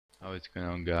What's going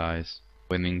on, guys?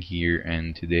 Winning here,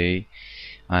 and today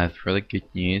I have really good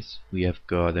news. We have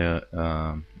got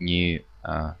a new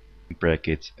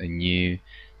brackets, a new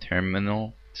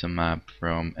terminal. It's a map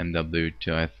from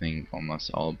MW2. I think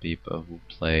almost all people who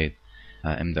played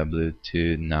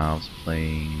MW2 now is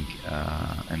playing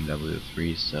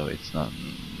MW3, so it's not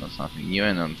something new.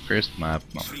 And on the first map,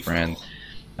 my friend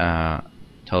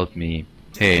told me,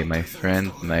 "Hey, my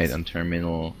friend made on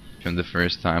terminal from the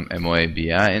first time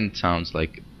MOAB, and it sounds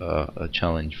like a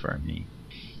challenge for me."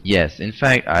 Yes, in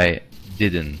fact, I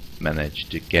didn't manage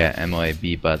to get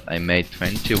MOAB, but I made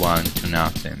 21 to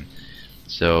nothing.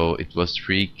 So it was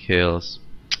 3 kills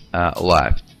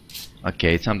left.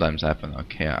 Okay, it sometimes happens.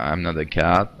 Okay, I'm not a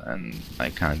god and I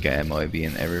can't get MOAB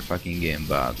in every fucking game,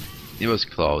 but it was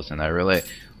close, and I really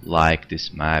like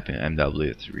this map in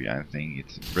MW3. I think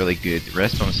it's really good. The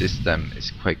respawn system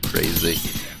is quite crazy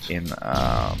in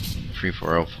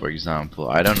free-for-all, for example.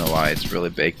 I don't know why it's really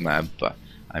big map, but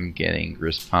I'm getting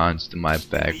response to my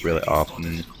back really often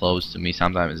and close to me.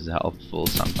 Sometimes it's helpful,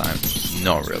 sometimes it's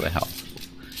not really helpful.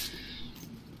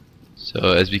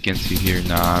 So as we can see here,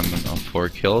 now I'm on 4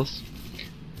 kills.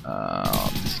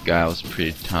 This guy was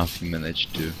pretty tough. He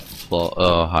managed to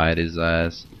hide his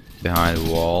ass behind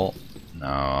the wall.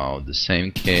 Now the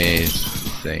same case,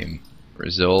 same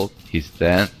result. He's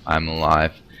dead. I'm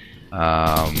alive.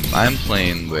 I'm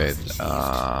playing with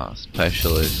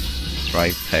specialist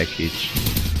strike package.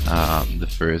 The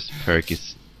first perk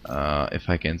is, if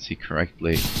I can see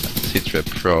correctly, Citra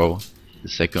Pro. The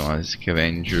second one is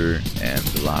Scavenger, and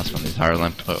the last one is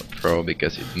Harlan Pro,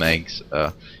 because it makes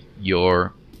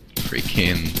your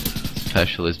freaking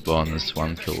specialist bonus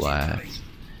 1 kill less.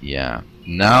 Yeah.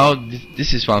 Now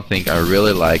this is one thing I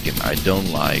really like and I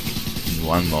don't like in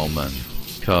one moment,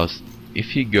 because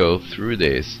if you go through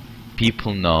this,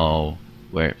 people know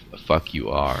where the fuck you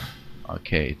are.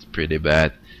 Okay, it's pretty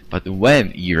bad. But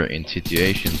when you're in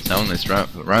situation, someone is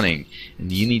running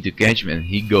and you need to catch him and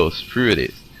he goes through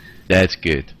this, that's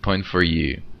good. Point for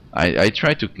you. I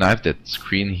tried to knife that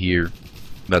screen here,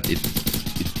 but it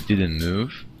didn't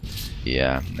move.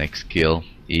 Yeah, next kill.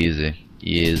 Easy.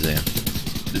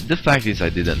 The fact is I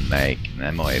didn't make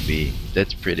an MOAB.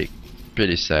 That's pretty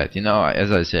sad. You know,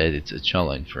 as I said, it's a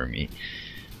challenge for me.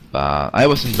 But I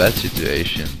was in bad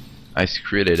situation. I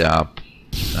screwed it up.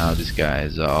 Now this guy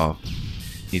is off.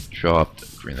 He dropped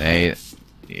a grenade.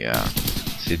 Yeah.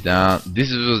 Sit down.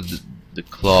 This was the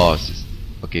closest.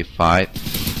 Okay, fight.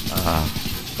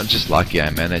 I'm just lucky I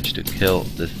managed to kill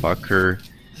this fucker.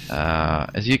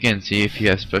 As you can see, if you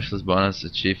have specialist bonus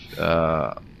achieved,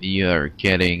 you are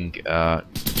getting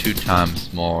 2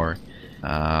 times more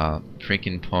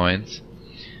freaking points.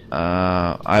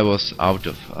 I was out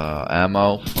of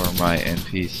ammo for my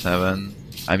MP7.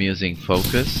 I'm using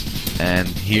focus, and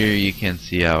here you can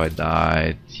see how I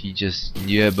died. He just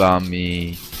knew about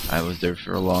me. I was there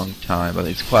for a long time, but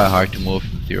it's quite hard to move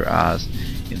with your ass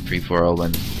in free-for-all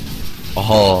when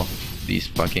all these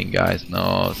fucking guys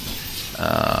knows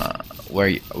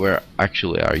where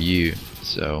actually are you.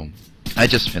 So I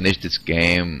just finished this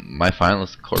game. My final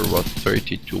score was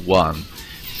 30-1,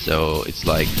 so it's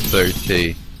like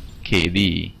 30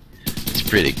 KD. It's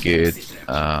pretty good.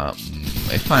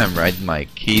 If I'm right, my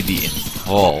KD in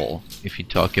all, if you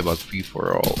talk about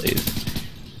free-for-all, is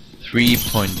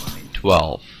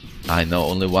 3.12. I know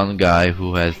only one guy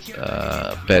who has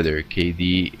better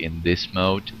KD in this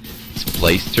mode. It's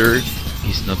Playster.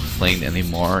 He's not playing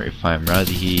anymore. If I'm right,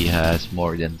 he has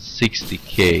more than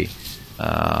 60k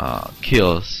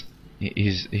kills.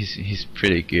 He's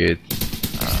pretty good.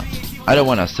 I don't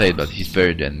wanna say it, but he's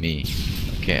better than me.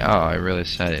 Okay. Oh, I really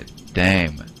said it.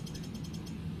 Damn.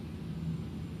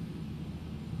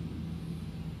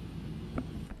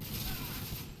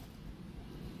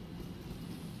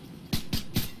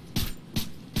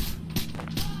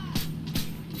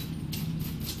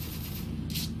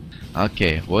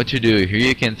 Okay, what to do? Here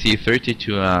you can see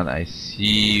 32 on. I see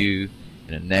you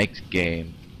in the next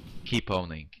game. Keep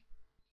owning.